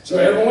 So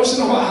every once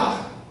in a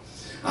while,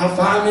 I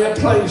find me a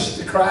place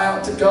to cry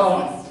out to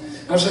God.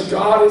 I say,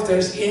 God, if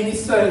there's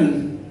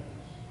anything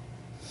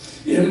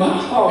in my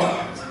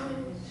heart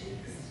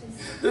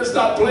that's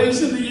not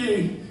pleasing to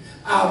you,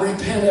 I'll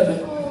repent of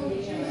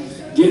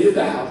it. Get it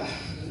out.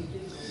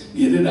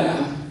 Get it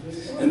out.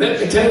 And let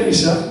me tell you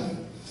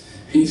something.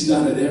 He's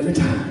done it every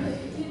time.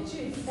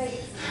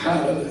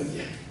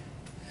 Hallelujah.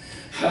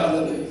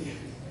 Hallelujah.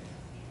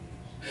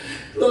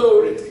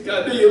 Glory to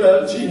God. Do you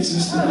love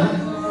Jesus tonight?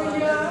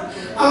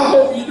 I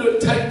hope you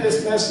don't take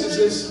this message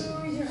as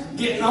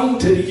getting on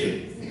to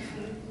you.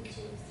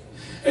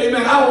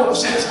 Amen. I want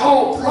to see us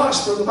all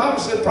prosper. The Bible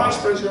said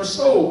prosper as your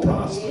soul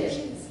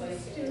prospers.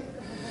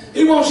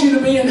 He wants you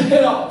to be in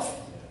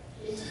health.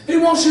 He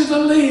wants you to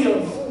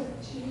live.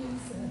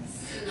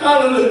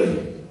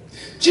 Hallelujah.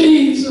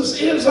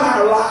 Jesus is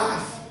our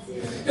life.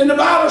 And the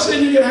Bible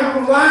said you can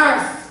have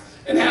life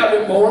and have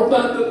it more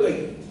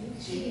abundantly.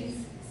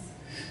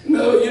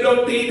 No, you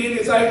don't need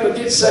anything but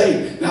get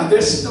saved. Now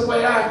this is the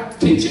way I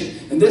teach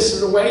it, and this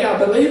is the way I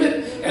believe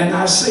it, and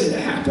I've seen it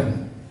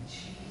happen.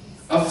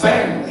 A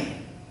family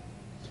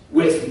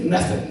with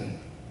nothing.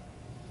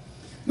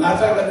 Matter of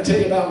fact, let me tell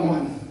you about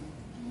one.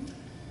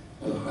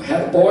 I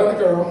had a boy and a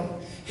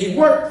girl. He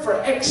worked for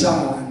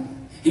Exxon.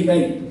 He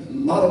made a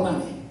lot of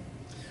money,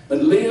 but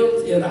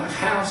lived in a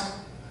house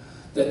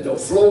that the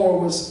floor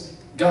was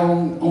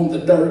gone on the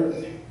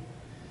dirt.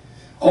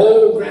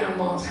 Old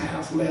grandma's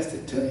house left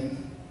it to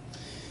him.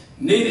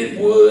 Needed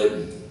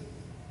wood,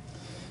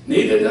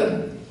 needed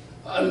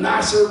a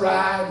nicer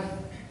ride.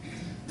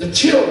 The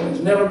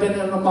children's never been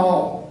in the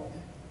mall.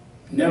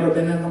 Never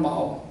been in the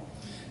mall.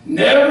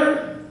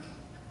 Never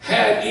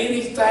had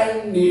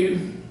anything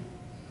new.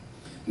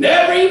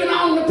 Never even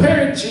owned a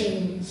pair of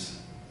jeans.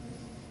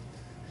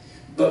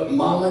 But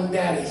Mom and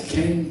Daddy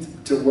came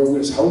to where we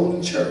was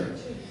holding church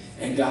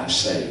and got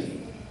saved.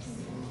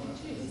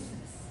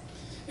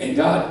 And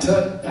God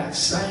took that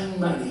same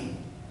money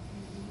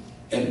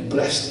and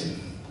blessed him.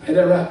 Ain't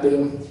that right,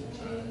 Bill?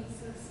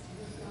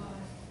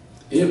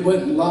 It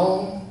wasn't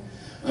long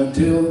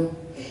until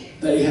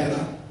they had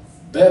a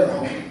better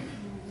home,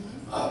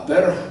 a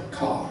better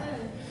car.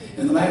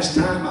 And the last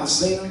time I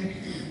seen them,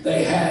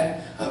 they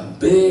had a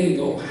big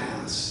old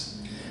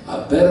house,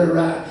 a better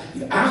ride.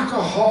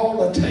 Alcohol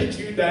will take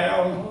you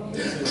down.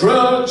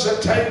 Drugs will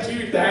take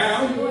you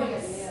down.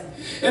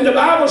 And the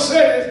Bible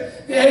said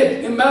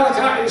in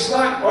Malachi, it's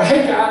like, or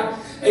Haggai,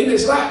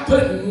 it's like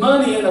putting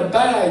money in a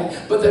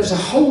bag, but there's a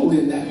hole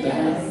in that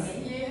bag.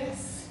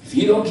 If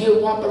you don't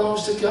give what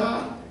belongs to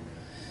God,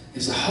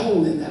 there's a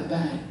hole in that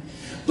bag.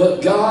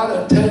 But God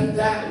will take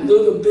that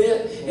little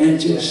bit and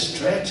just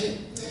stretch it,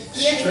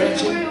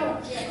 stretch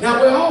it.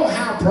 Now, we all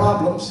have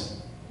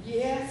problems.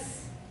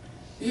 Yes.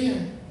 Yeah.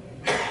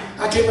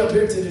 I came up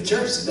here to the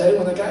church today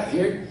when I got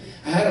here.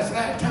 I had a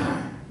flat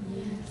tire.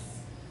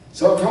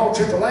 So I called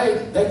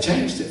AAA. They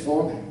changed it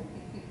for me.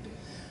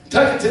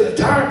 Took it to the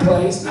tire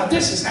place. Now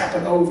this has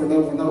happened over and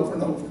over and over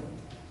and over.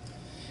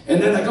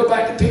 And then I go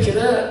back to pick it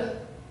up.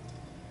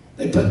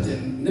 They put the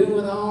new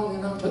one on,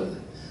 you know, put the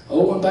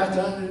old one back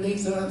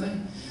underneath and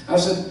everything. I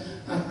said,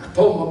 I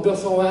pulled my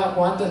billfold out,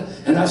 Wanda,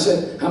 and I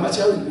said, how much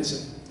owe you? He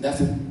said,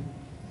 nothing.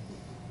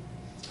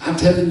 I'm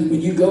telling you,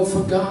 when you go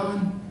for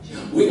God,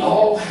 we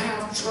all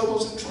have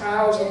troubles and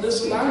trials in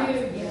this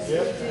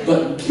life.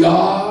 But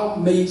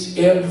God meets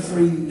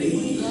every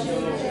need.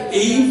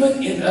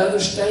 Even in other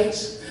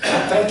states,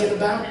 I'm thinking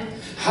about it.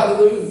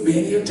 Hallelujah,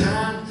 many a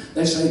time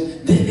they say,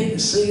 didn't even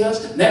see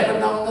us, never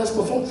known us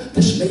before.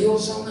 This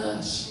meal's on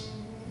us.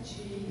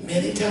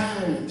 Many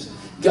times.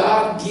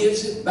 God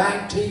gives it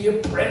back to you,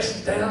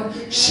 pressed down,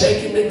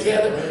 shaken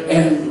together,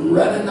 and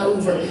running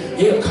over.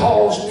 He'll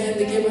cause men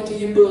to give it to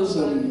your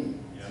bosom.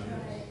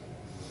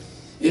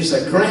 It's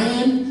a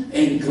grand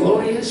and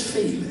glorious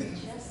feeling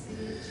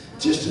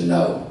just to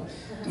know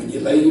when you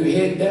lay your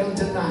head down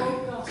tonight,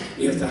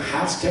 if the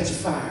house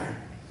catches fire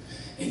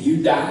and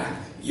you die,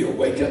 you'll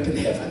wake up in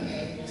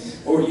heaven.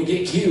 Or you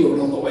get killed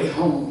on the way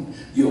home,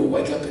 you'll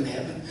wake up in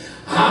heaven.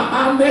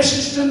 My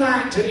message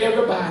tonight to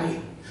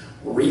everybody,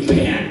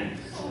 repent.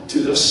 To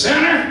the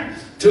sinner,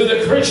 to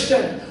the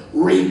Christian,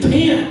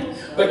 repent.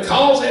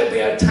 Because there'll be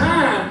a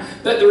time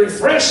that the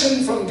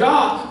refreshing from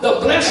God, the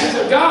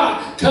blessings of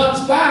God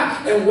comes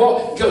by and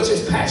goes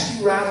just past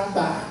you right on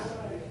by.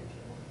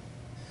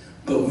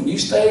 But when you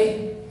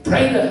stay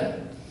prayed up,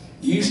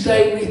 you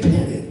stay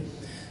repented,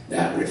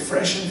 that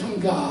refreshing from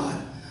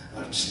God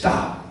will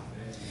stop.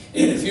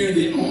 And if you're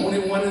the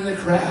only one in the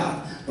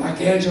crowd, like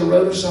Angela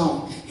wrote a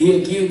song,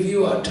 He'll give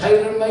you a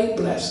tailor-made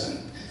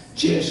blessing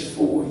just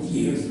for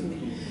you.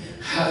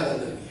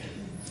 Hallelujah.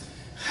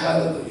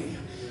 Hallelujah.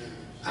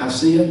 I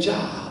see a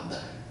job.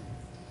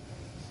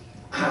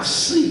 I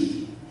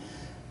see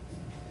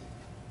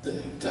the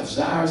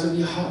desires of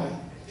your heart.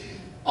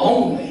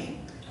 Only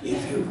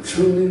if you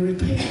truly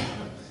repent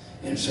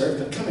and serve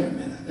God. Come here a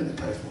minute. Let me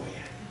pray for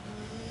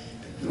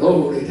you.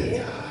 Glory to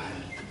God.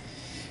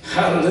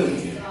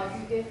 Hallelujah.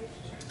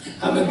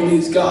 How many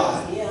believes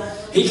God?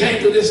 He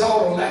came to this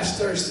altar last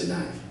Thursday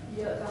night.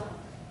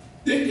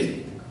 Didn't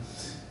he?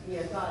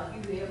 Yeah, God,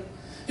 you will.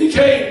 He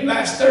came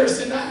last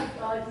Thursday night.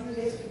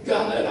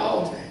 Got on that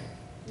altar.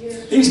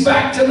 He's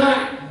back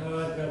tonight.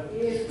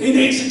 He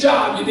needs a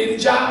job. You need a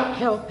job?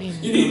 Help him.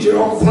 You need your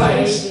own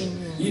place.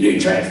 You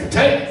need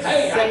transportation.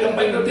 Hey, it don't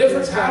make no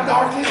difference how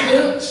dark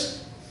it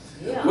looks.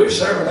 We're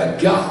serving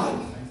a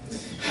God.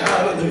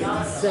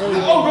 Hallelujah.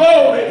 Oh,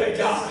 glory to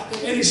God.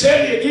 And He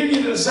said He'll give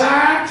you the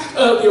desire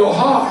of your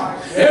heart.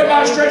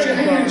 Everybody stretch your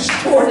hands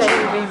towards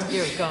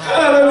you.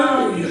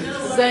 Hallelujah.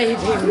 Save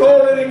him.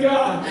 Glory to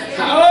God.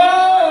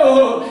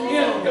 Oh,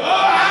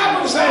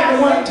 I was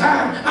there one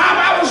time.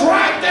 I was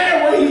right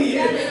there where he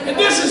is. And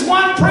this is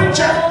one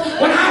preacher.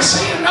 When I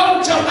see an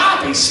old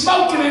jalopy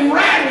smoking and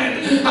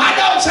rattling, I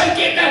don't say,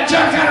 get that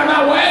junk out of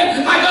my way.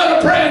 I go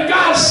to pray and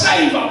God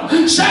save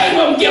them. Save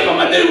them. Give them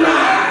a new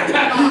ride.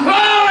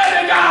 Glory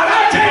to God.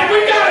 I tell you,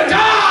 we got a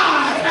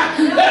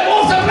God that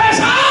wants to bless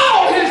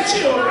all His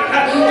children.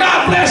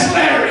 God bless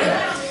Larry.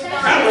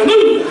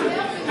 Hallelujah.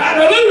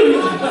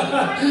 Hallelujah.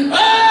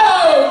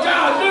 Oh,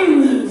 God,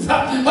 move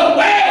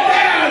away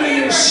down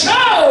in your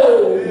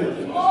soul.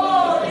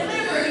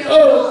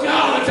 Oh,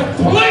 God,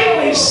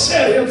 completely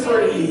set him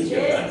free.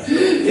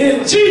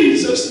 In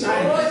Jesus'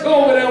 name.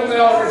 Go over there on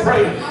the altar and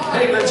pray.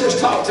 Hey, let's just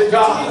talk to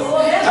God.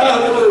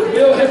 Hallelujah.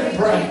 We'll help him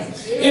pray.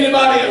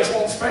 Anybody else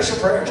want special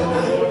prayer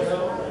tonight?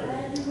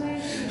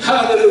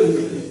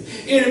 Hallelujah.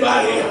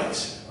 Anybody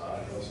else?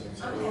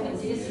 I'm having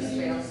dizzy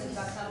spells since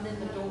I come in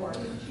the door.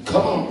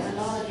 Come on.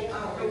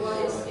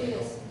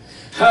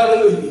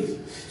 Hallelujah.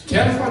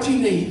 Tell us what you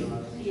need.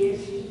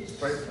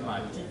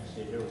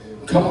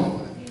 Come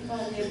on.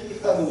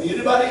 Hallelujah.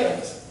 Anybody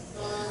else?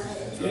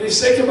 Any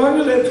sick among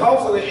you, then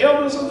call for the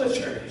elders of the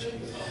church.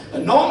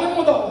 Anoint them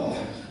with oil.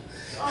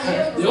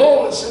 The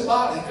oil is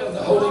symbolic of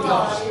the Holy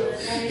Ghost.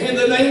 In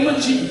the name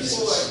of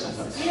Jesus.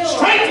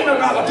 Strengthen them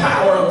by the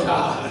power of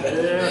God.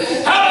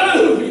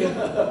 Hallelujah.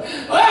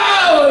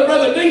 Oh,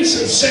 Brother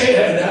Deason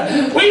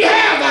said, we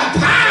have the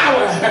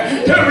power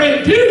to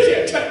rebuke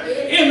it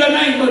in the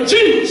name of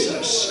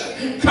Jesus.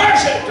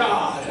 Curse it,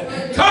 God.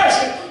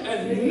 Curse it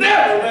and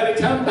never let it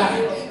come back.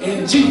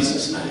 In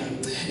Jesus'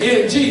 name.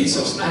 In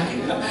Jesus'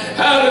 name.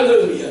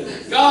 Hallelujah.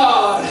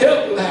 God,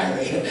 help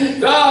Larry.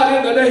 God,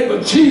 in the name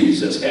of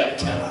Jesus, help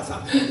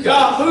Timothy.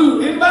 God,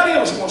 move. Anybody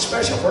else want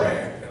special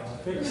prayer?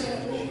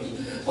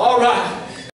 All right.